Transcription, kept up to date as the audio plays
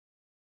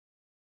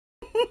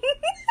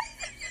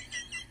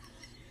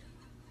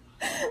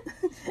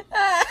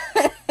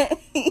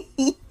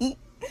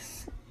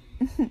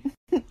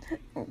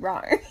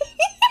Rawr.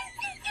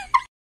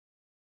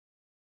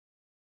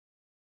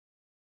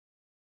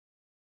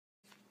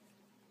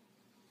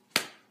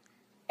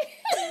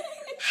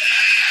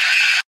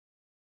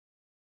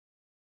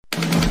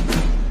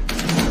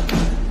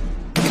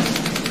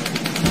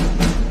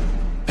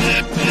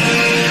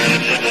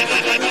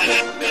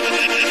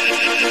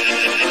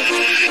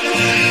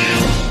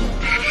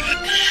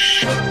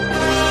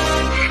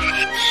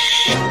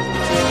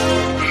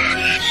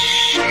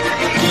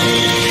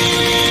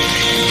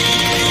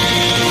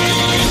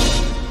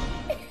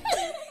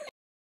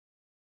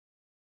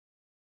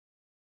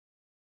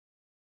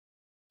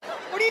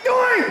 What are you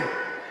doing?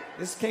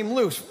 This came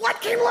loose.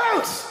 What came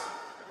loose?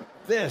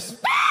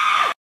 This.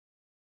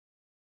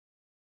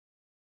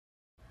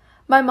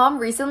 My mom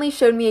recently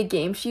showed me a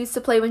game she used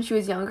to play when she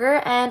was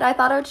younger, and I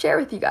thought I would share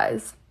with you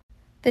guys.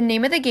 The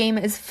name of the game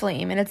is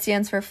Flame, and it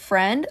stands for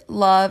friend,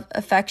 love,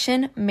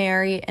 affection,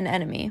 marry, and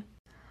enemy.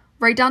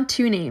 Write down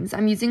 2 names.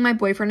 I'm using my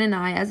boyfriend and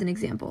I as an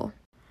example.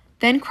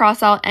 Then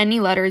cross out any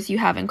letters you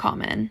have in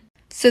common.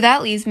 So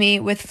that leaves me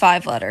with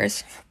 5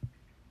 letters.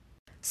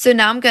 So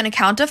now I'm going to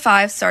count to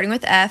 5, starting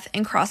with F,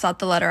 and cross out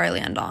the letter I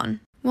land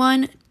on.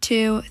 1,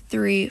 2,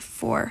 3,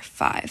 4,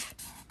 5.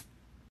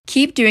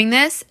 Keep doing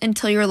this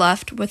until you're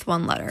left with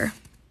 1 letter.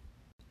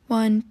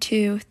 1,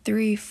 2,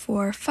 3,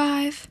 4,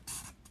 5.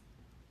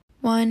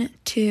 1,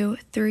 2,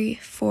 3,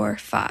 4,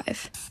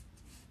 5.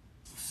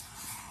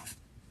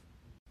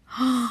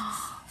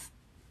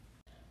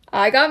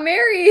 I got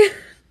Mary!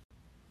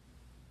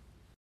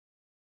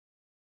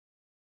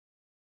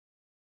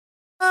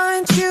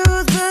 Aren't you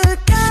the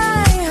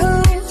guy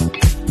who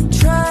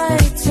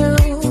tried to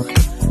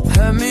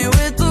hurt me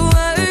with the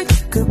word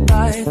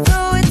goodbye?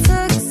 Though it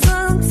took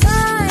some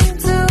time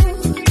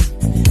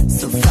to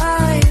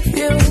survive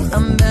you,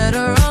 I'm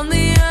better on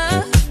the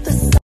other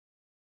side.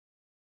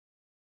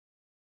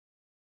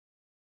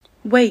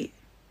 Wait,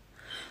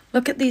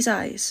 look at these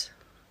eyes.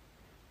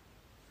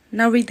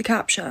 Now read the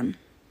caption.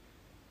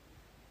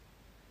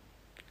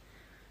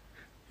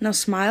 Now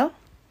smile.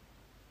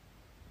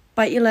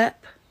 Bite your lip.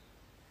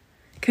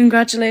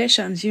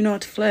 Congratulations, you know how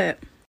to flirt.